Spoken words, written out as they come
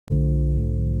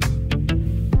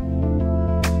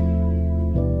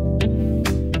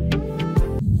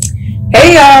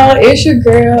y'all, it's your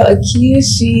girl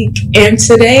akeyachic, and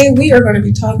today we are going to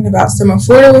be talking about some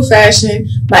affordable fashion,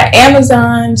 my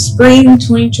Amazon Spring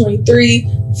 2023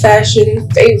 fashion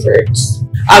favorites.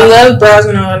 I love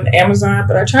browsing on Amazon,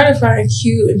 but I try to find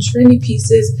cute and trendy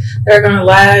pieces that are going to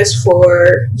last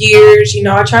for years. You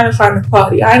know, I try to find the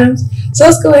quality items. So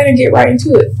let's go ahead and get right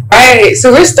into it. Alright,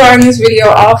 so we're starting this video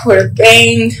off with a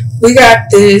bang. We got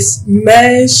this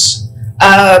mesh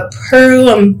pearl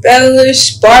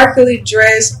embellished sparkly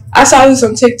dress. I saw this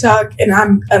on TikTok and I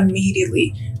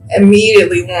immediately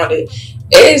wanted it.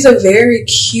 It is a very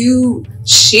cute,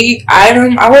 chic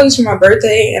item. I wore this for my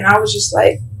birthday and I was just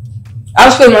like, I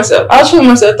was feeling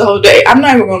myself the whole day. I'm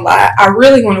not even gonna lie, I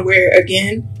really want to wear it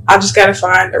again. I just gotta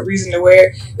find a reason to wear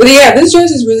it. But yeah, this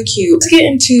dress is really cute. Let's get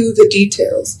into the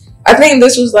details. I think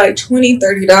this was like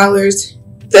 $20-$30.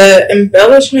 The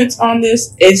embellishments on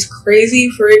this is crazy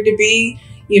for it to be,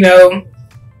 you know,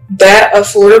 that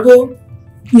affordable.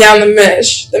 Now the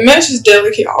mesh is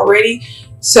delicate already.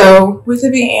 So with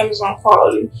it being Amazon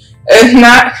quality, it's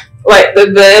not like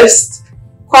the best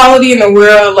quality in the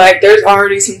world. Like there's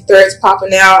already some threads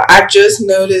popping out. I just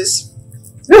noticed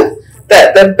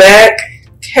that the back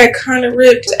had kind of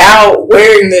ripped out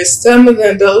wearing this. Some of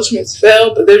the embellishments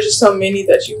fell, but there's just so many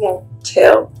that you won't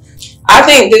tell. I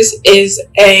think this is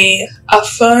a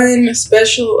fun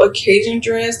special occasion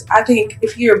dress. I think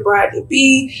if you're a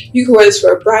bride-to-be, you can wear this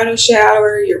for a bridal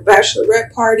shower, your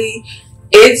bachelorette party.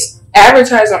 It's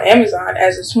advertised on Amazon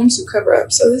as a swimsuit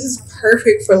cover-up, so this is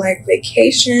perfect for like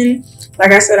vacation.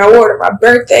 Like I said, I wore it on my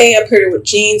birthday. I paired it with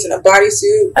jeans and a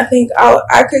bodysuit. I think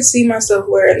I could see myself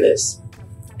wearing this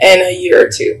in a year or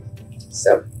two.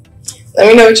 So let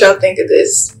me know what y'all think of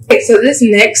this. Okay, so this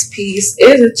next piece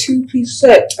is a two-piece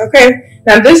set. Okay,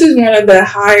 now this is one of the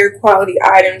higher quality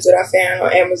items that I found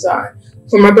on Amazon.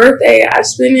 For my birthday, I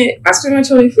spent my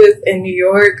 25th in New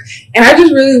York, and I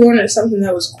just really wanted something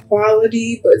that was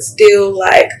quality but still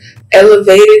like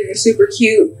elevated and super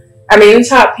cute. I mean, it's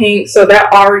hot pink, so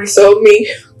that already sold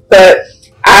me. But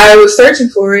I was searching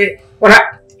for it.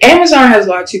 Amazon has a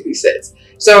lot of two-piece sets,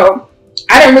 so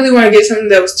I didn't really want to get something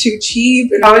that was too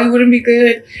cheap and quality wouldn't be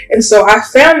good. And so I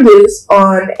found this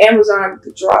on Amazon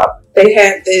The Drop. They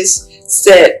had this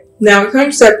set. Now it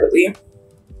comes separately,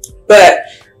 but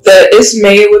it's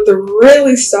made with a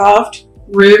really soft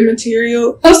rib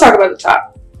material. Let's talk about the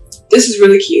top. This is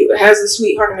really cute. It has a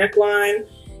sweetheart neckline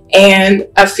and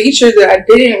a feature that I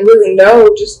didn't really know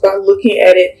just by looking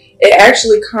at it. It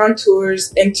actually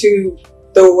contours into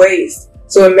the waist,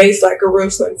 so it makes like a real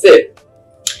slim fit.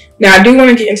 Now, I do want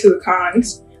to get into the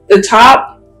cons. The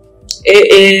top,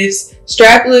 it is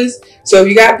strapless, so if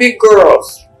you got big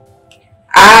girls,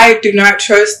 I do not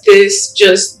trust this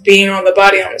just being on the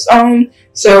body on its own.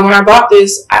 So when I bought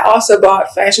this, I also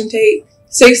bought fashion tape,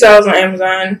 $6 on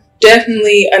Amazon.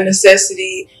 Definitely a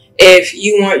necessity if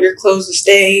you want your clothes to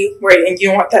stay right and you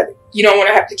don't want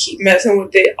to have to keep messing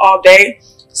with it all day.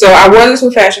 So I wore this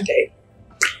with fashion tape.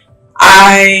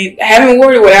 I haven't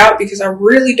worn it without because I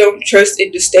really don't trust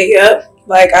it to stay up.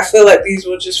 Like, I feel like these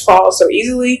will just fall so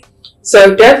easily.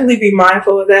 So definitely be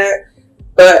mindful of that.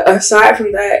 But aside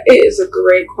from that, it is a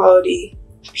great quality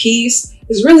piece.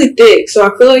 It's really thick, so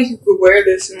I feel like you could wear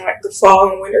this in like the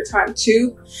fall and winter time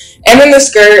too. And then the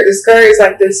skirt is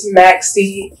like this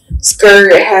maxi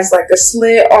skirt. It has like a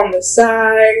slit on the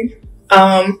side.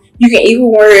 You can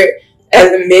even wear it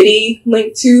as a midi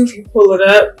link too if you pull it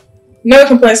up. No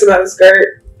complaints about the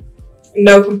skirt.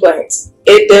 No complaints.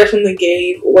 It definitely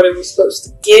gave what it was supposed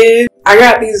to give. I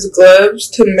got these gloves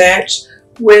to match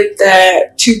with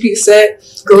that two-piece set.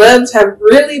 Gloves have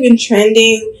really been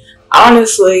trending.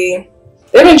 Honestly,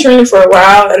 they've been trending for a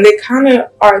while, and they kind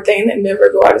of are a thing that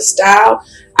never go out of style.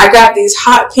 I got these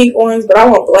hot pink ones, but I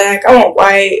want black. I want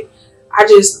white.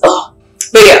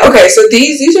 But yeah, okay, so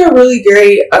these are really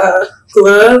great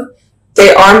glove.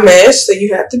 They are mesh, so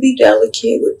you have to be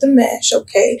delicate with the mesh,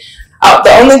 okay?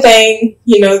 The only thing,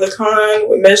 you know, the con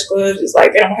with mesh gloves is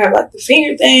like they don't have like the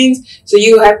finger things, so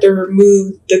you have to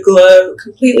remove the glove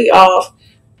completely off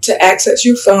to access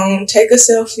your phone, take a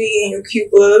selfie in your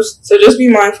cute gloves. So just be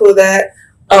mindful of that.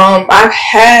 I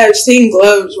have seen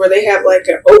gloves where they have like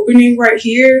an opening right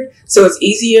here, so it's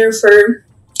easier for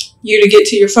you to get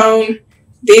to your phone.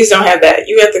 These don't have that.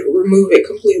 You have to remove it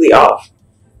completely off.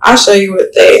 I'll show you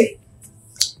what they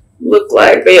look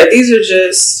like. But yeah, these are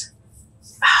just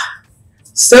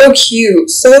so cute,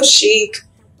 so chic,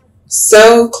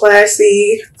 so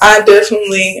classy. I'm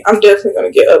definitely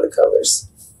gonna get other colors.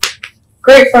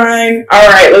 Great find. All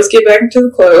right, let's get back into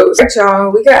the clothes. All right,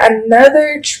 y'all, we got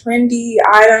another trendy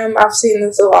item. I've seen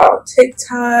this a lot on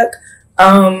TikTok.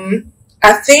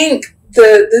 I think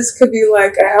this could be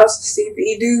like a House of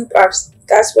CB dupe.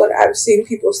 That's what I've seen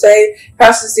people say.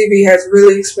 House of CB has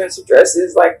really expensive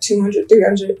dresses, like 200,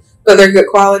 300, but they're good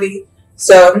quality.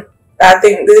 So I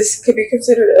think this could be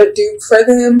considered a dupe for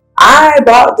them. I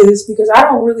bought this because I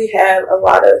don't really have a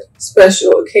lot of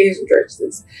special occasion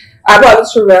dresses. I bought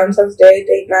this for Valentine's Day,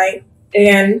 date night,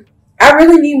 and I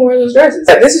really need more of those dresses.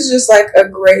 This is just like a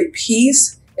great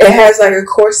piece. It has like a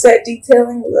corset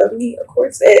detailing. Love me a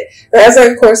corset. It has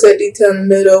like a corset detail in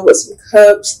the middle with some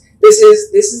cups. This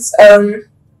is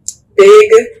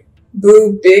big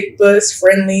boob, big bust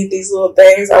friendly. These little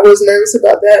things. I was nervous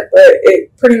about that, but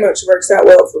it pretty much works out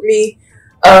well for me.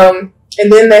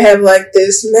 And then they have like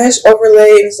this mesh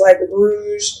overlay. And it's like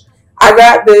rouge. I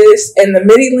got this in the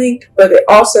midi length, but it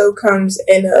also comes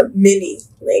in a mini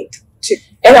length too.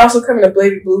 And also comes in a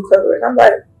baby blue color. And I'm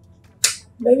like,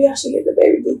 maybe I should get the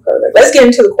baby blue color. Let's get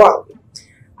into the quality.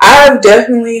 I've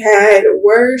definitely had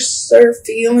worse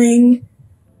feeling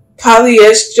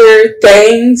polyester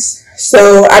things.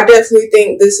 So I definitely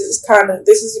think this is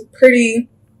a pretty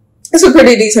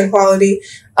decent quality.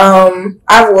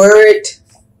 I've wore it.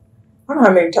 I don't know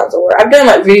how many times I wore it. I've done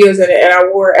like videos in it and I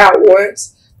wore it out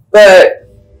once. But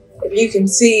if you can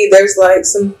see, there's like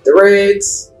some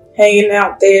threads hanging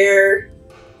out there.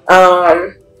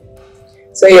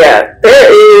 So yeah,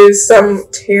 there is some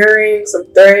tearing,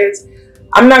 some threads.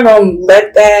 I'm not going to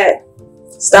let that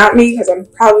stop me because I'm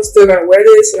probably still going to wear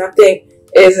this. And I think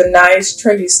it is a nice,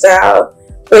 trendy style.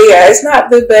 But yeah, it's not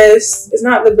the best. It's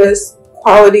not the best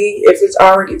quality if it's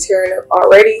already tearing up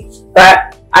already.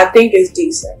 But I think it's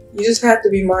decent. You just have to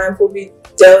be mindful, be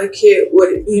delicate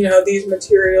with, these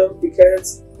materials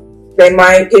because they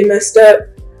might get messed up.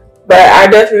 But I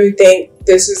definitely think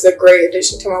this is a great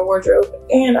addition to my wardrobe.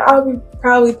 And I would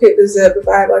probably pick this up if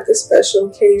I had like a special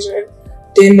occasion,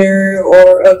 dinner,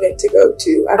 or event to go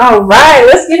to. All right,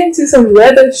 let's get into some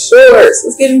leather shorts.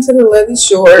 Let's get into the leather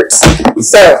shorts.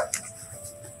 So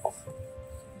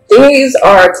these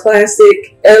are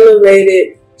classic,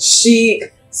 elevated,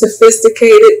 chic,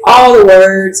 sophisticated, all the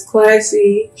words,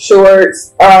 classy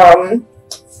shorts.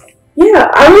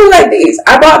 Yeah, I really like these.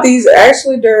 I bought these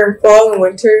actually during fall and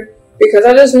winter because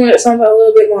I just wanted something a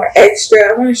little bit more extra.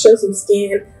 I want to show some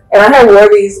skin. And I had wore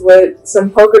these with some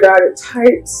polka dotted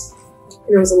tights.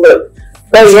 And it was a look.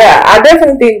 But yeah, I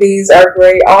definitely think these are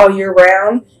great all year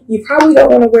round. You probably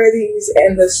don't want to wear these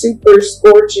in the super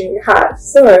scorching hot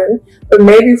sun. But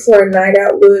maybe for a night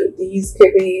out look, these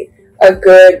could be a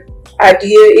good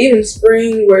idea. Even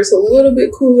spring where it's a little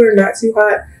bit cooler, not too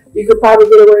hot, you could probably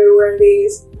get away with wearing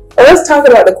these. But let's talk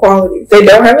about the quality. They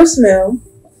don't have a smell.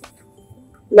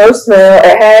 No smell.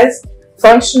 It has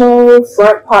functional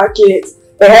front pockets.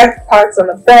 They have pockets on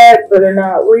the back, but they're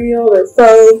not real. They're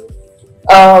faux.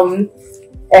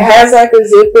 It has like a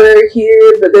zipper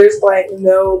here, but there's like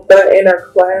no button or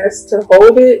clasp to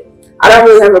hold it. I don't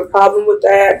really have a problem with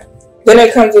that. Then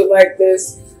it comes with like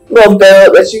this little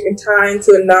belt that you can tie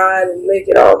into a knot and make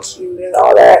it all cute and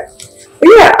all that. But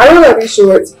yeah, I really like these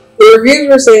shorts. The reviews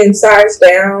were saying size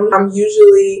down. I'm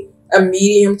usually a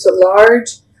medium to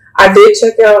large. I did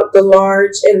check out the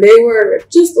large and they were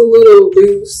just a little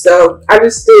loose, so I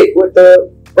just stick with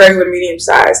the regular medium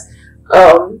size.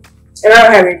 And I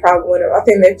don't have any problem with them. I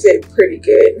think they fit pretty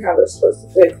good how they're supposed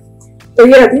to fit. But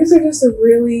yeah, these are just a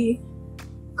really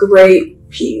great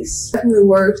piece. Definitely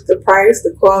worth the price.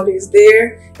 The quality is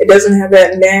there. It doesn't have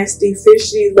that nasty,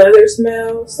 fishy leather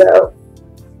smell. So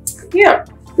yeah,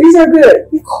 these are good.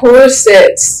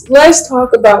 Corsets. Let's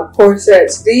talk about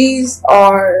corsets. These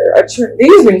are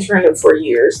these have been trending for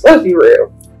years. Let's be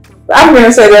real. I'm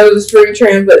gonna say that was a spring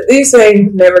trend, but these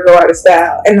things never go out of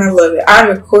style, and I love it.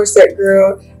 I'm a corset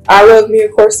girl. I love me a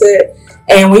corset,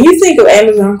 and when you think of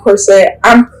Amazon corset,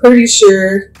 I'm pretty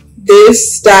sure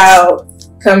this style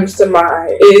comes to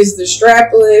mind. It is the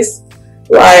strapless,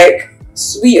 like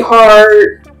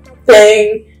sweetheart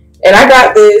thing, and I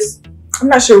got this. I'm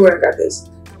not sure where I got this,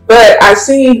 but I've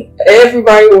seen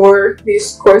everybody wore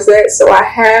these corsets, so I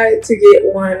had to get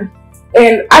one,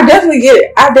 and I definitely get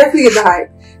it. I definitely get the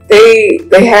hype.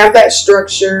 They have that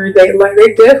structure. They're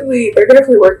definitely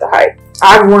worth the hype.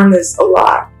 I've worn this a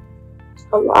lot.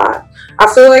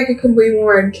 I feel like it can be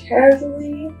worn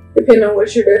casually, depending on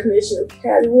what's your definition of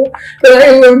casual. But I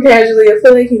can wear them casually. I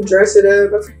feel like you can dress it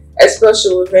up at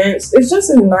special events. It's just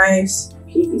a nice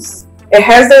piece. It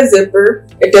has that zipper.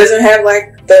 It doesn't have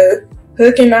like the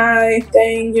hook and eye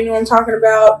thing, you know what I'm talking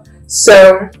about?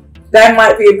 So that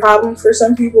might be a problem for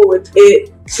some people with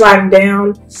it sliding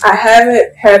down. I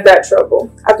haven't had that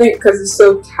trouble. I think because it's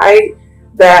so tight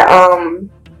that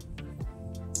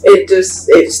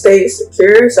it stays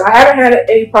secure. So I haven't had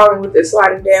any problem with it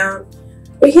sliding down.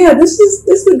 But yeah, this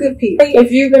is a good piece.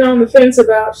 If you've been on the fence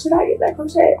about should I get that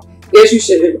crochet, yes, you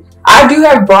should. I do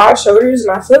have broad shoulders,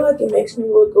 and I feel like it makes me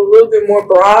look a little bit more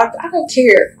broad. I don't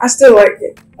care. I still like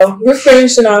it. We're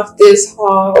finishing off this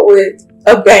haul with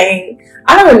a bang.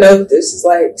 I don't know if this is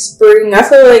like spring. I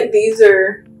feel like these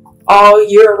are all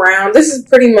year round. This is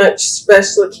pretty much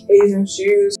special occasion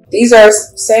shoes. These are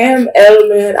Sam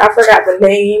Edelman. I forgot the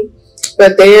name,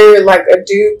 but they're like a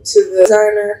dupe to the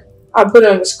designer. I'll put it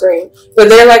on the screen. But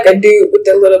they're like a dupe with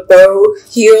the little bow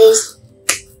heels.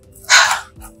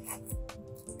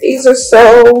 These are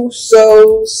so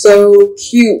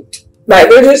cute. Like,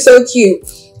 they're just so cute.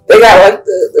 They got like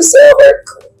the silver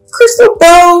crystal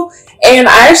bow. And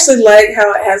I actually like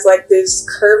how it has like this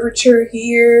curvature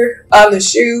here on the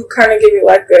shoe. Kind of give it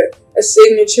like a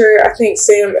signature. I think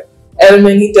Sam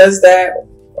Edelman, he does that.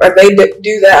 Or they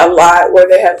do that a lot, where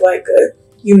they have like a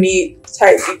unique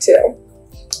type detail.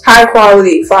 High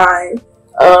quality, fine.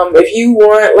 If you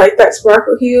want like that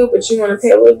sparkle heel, but you want to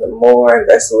pay a little bit more,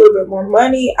 invest a little bit more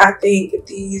money, I think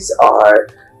these are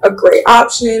a great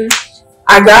option.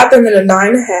 I got them in a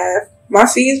 9.5. My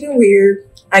feet's been weird.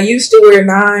 I used to wear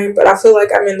 9, but I feel like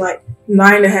I'm in like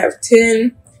 9.5,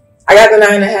 10. I got the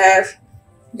 9.5.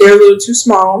 They're a little too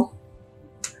small.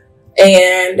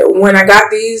 And when I got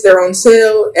these, they're on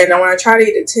sale. And when I tried to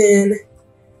get a 10,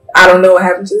 I don't know what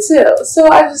happened to the sale. So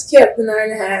I just kept the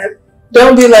 9.5.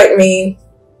 Don't be like me.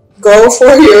 Go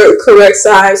for your correct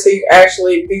size so you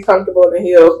actually be comfortable in the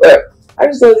heel. But I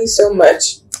just love these so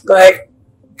much. Like,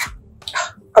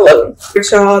 I love them.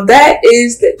 Y'all, that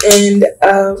is the end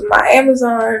of my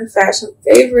Amazon fashion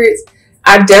favorites.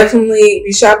 I definitely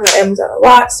be shopping on Amazon a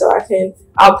lot, so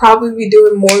I'll probably be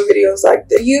doing more videos like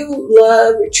this. If you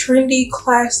love trendy,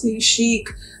 classy, chic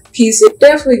pieces,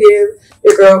 definitely give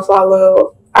your girl a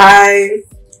follow. I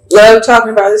love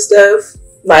talking about this stuff.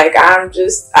 Like, I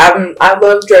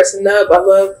love dressing up. I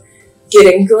love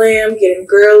getting glam, getting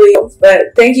girly.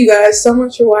 But thank you guys so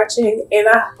much for watching, and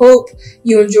I hope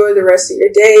you enjoy the rest of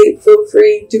your day. Feel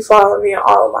free to follow me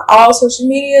on all social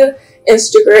media,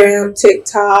 Instagram,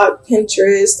 TikTok,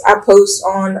 Pinterest. I post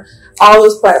on all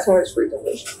those platforms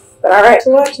frequently. But all right,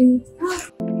 for watching.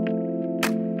 Bye.